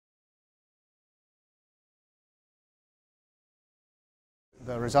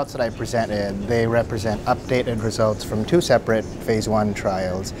The results that I presented, they represent updated results from two separate phase 1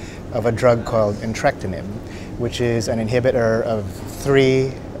 trials of a drug called entrectinib, which is an inhibitor of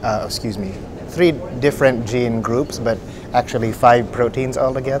three different gene groups, but actually 5 proteins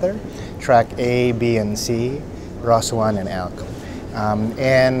altogether: TRAC A, B, and C, Ros1 and Alk.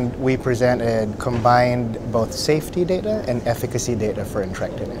 And we presented combined both safety data and efficacy data for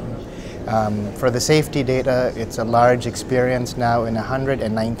entrectinib. For the safety data, it's a large experience now in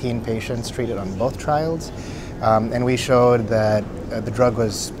 119 patients treated on both trials. And we showed that the drug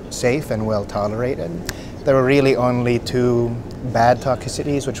was safe and well tolerated. There were really only 2 bad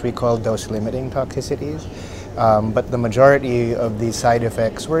toxicities, which we call dose-limiting toxicities. But the majority of these side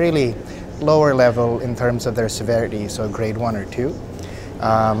effects were really lower level in terms of their severity, so grade 1 or 2.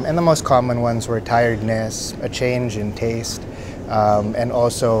 And the most common ones were tiredness, a change in taste, and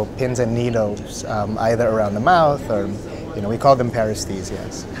also pins and needles, either around the mouth or, we call them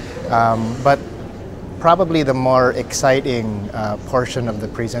paresthesias. But probably the more exciting portion of the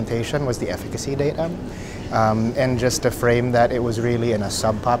presentation was the efficacy data. And just to frame that, it was really in a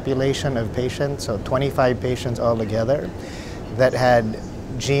subpopulation of patients, so 25 patients altogether that had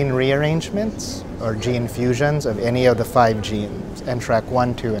gene rearrangements or gene fusions of any of the 5 genes, NTRK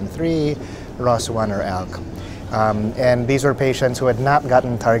 1, 2, and 3, Ros1 or Alk. And these were patients who had not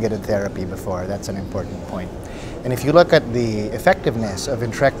gotten targeted therapy before. That's an important point. And if you look at the effectiveness of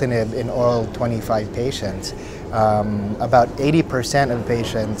entrectinib in all 25 patients, about 80% of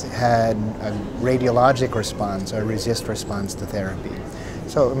patients had a radiologic response or resist response to therapy.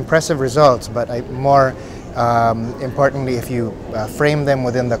 So impressive results, but more importantly, if you frame them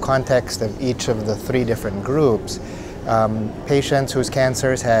within the context of each of the 3 different groups, patients whose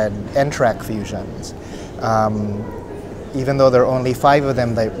cancers had NTRK fusions, even though there are only 5 of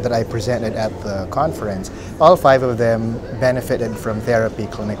them that I presented at the conference, all 5 of them benefited from therapy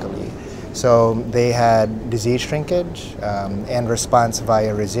clinically. So they had disease shrinkage and response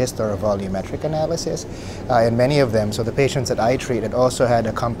via RECIST or a volumetric analysis. And many of them, so the patients that I treated, also had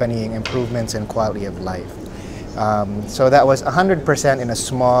accompanying improvements in quality of life. So that was 100% in a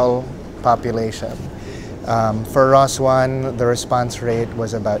small population. For Ros1, the response rate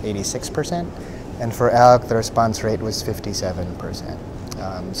was about 86%. And for ALK, the response rate was 57%.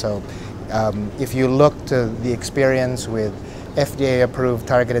 If you look to the experience with FDA-approved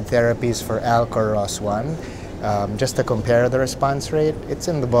targeted therapies for ALK or Ros1, just to compare the response rate, it's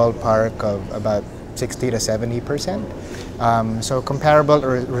in the ballpark of about 60 to 70%. So comparable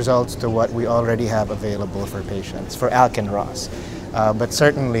results to what we already have available for patients, for ALK and Ros. But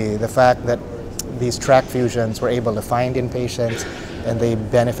certainly the fact that these TRAC fusions were able to find in patients and they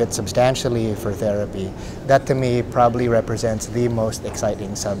benefit substantially for therapy, that to me probably represents the most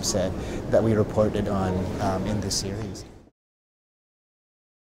exciting subset that we reported on in this series.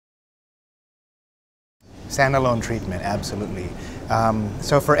 Standalone treatment, absolutely.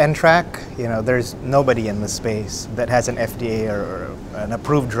 So for NTRK, there's nobody in the space that has an FDA or an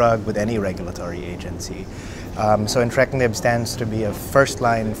approved drug with any regulatory agency. So entrectinib stands to be a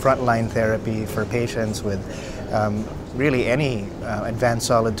first-line, front-line therapy for patients with really any advanced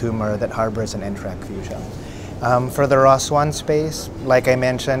solid tumor that harbors an NTRK fusion. For the Ros1 space, like I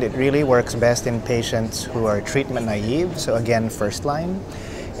mentioned, it really works best in patients who are treatment naive, so again, first-line.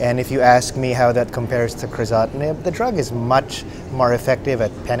 And if you ask me how that compares to crizotinib, the drug is much more effective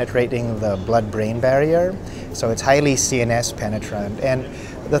at penetrating the blood-brain barrier, so it's highly CNS penetrant. And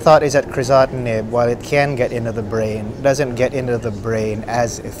the thought is that crizotinib, while it can get into the brain, doesn't get into the brain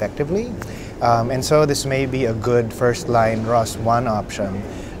as effectively. And so this may be a good first-line Ros1 option,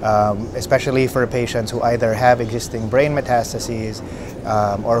 especially for patients who either have existing brain metastases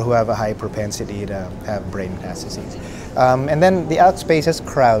or who have a high propensity to have brain metastases. And then the ALK space is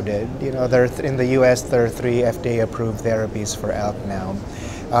crowded. In the US, there are 3 FDA-approved therapies for ALK now.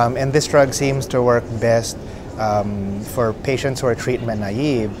 And this drug seems to work best for patients who are treatment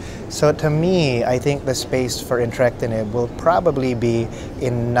naive. So to me, I think the space for entrectinib will probably be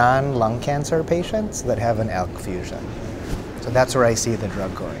in non-lung cancer patients that have an ALK fusion. So that's where I see the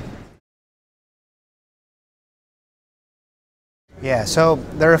drug going. Yeah, so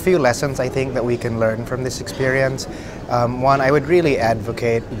there are a few lessons I think that we can learn from this experience. One, I would really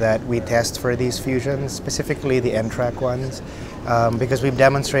advocate that we test for these fusions, specifically the NTRK ones, because we've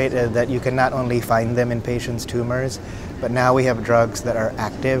demonstrated that you can not only find them in patients' tumors, but now we have drugs that are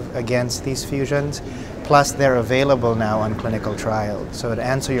active against these fusions, plus they're available now on clinical trials. So to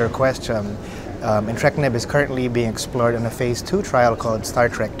answer your question, entrectinib is currently being explored in a phase 2 trial called Star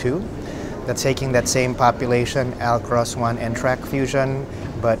Trek 2. That's taking that same population, ALK, Ros1, NTRK fusion,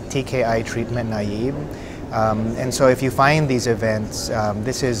 but TKI treatment naive. And so if you find these events,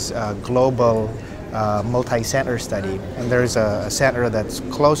 this is a global multi-center study, and there's a center that's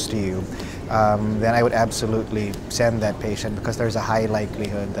close to you, then I would absolutely send that patient because there's a high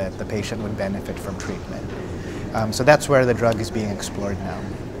likelihood that the patient would benefit from treatment. So that's where the drug is being explored now.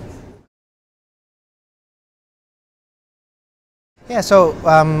 Yeah, so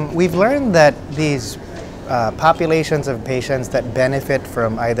we've learned that these populations of patients that benefit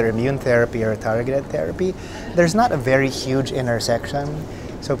from either immune therapy or targeted therapy, there's not a very huge intersection.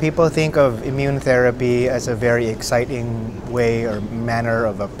 So people think of immune therapy as a very exciting way or manner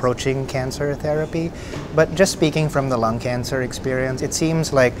of approaching cancer therapy. But just speaking from the lung cancer experience, it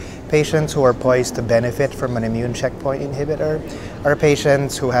seems like patients who are poised to benefit from an immune checkpoint inhibitor are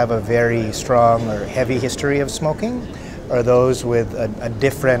patients who have a very strong or heavy history of smoking, or those with a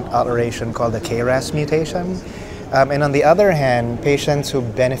different alteration called the KRAS mutation. And on the other hand, patients who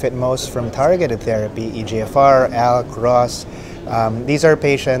benefit most from targeted therapy, EGFR, ALK, ROS, these are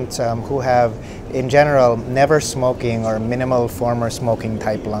patients who have, in general, never smoking or minimal former smoking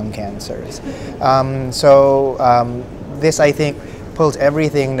type lung cancers. This, I think, pulls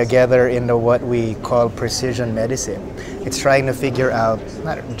everything together into what we call precision medicine. It's trying to figure out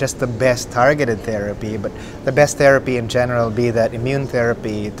not just the best targeted therapy, but the best therapy in general, be that immune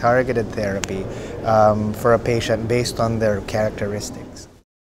therapy, targeted therapy, for a patient based on their characteristics.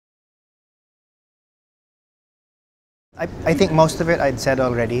 I think most of it I'd said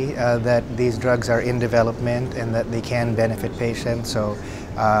already, that these drugs are in development and that they can benefit patients. So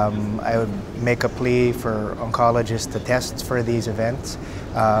I would make a plea for oncologists to test for these events,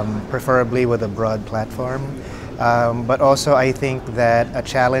 preferably with a broad platform. But also I think that a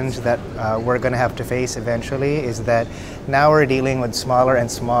challenge that we're going to have to face eventually is that now we're dealing with smaller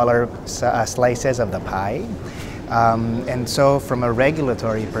and smaller slices of the pie. And so from a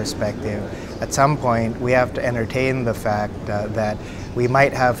regulatory perspective, at some point we have to entertain the fact that we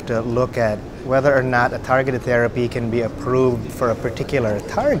might have to look at whether or not a targeted therapy can be approved for a particular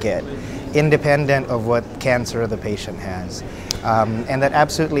target, independent of what cancer the patient has. And that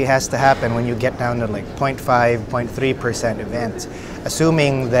absolutely has to happen when you get down to like 0.5, 0.3% events,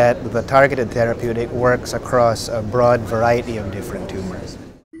 assuming that the targeted therapeutic works across a broad variety of different tumors.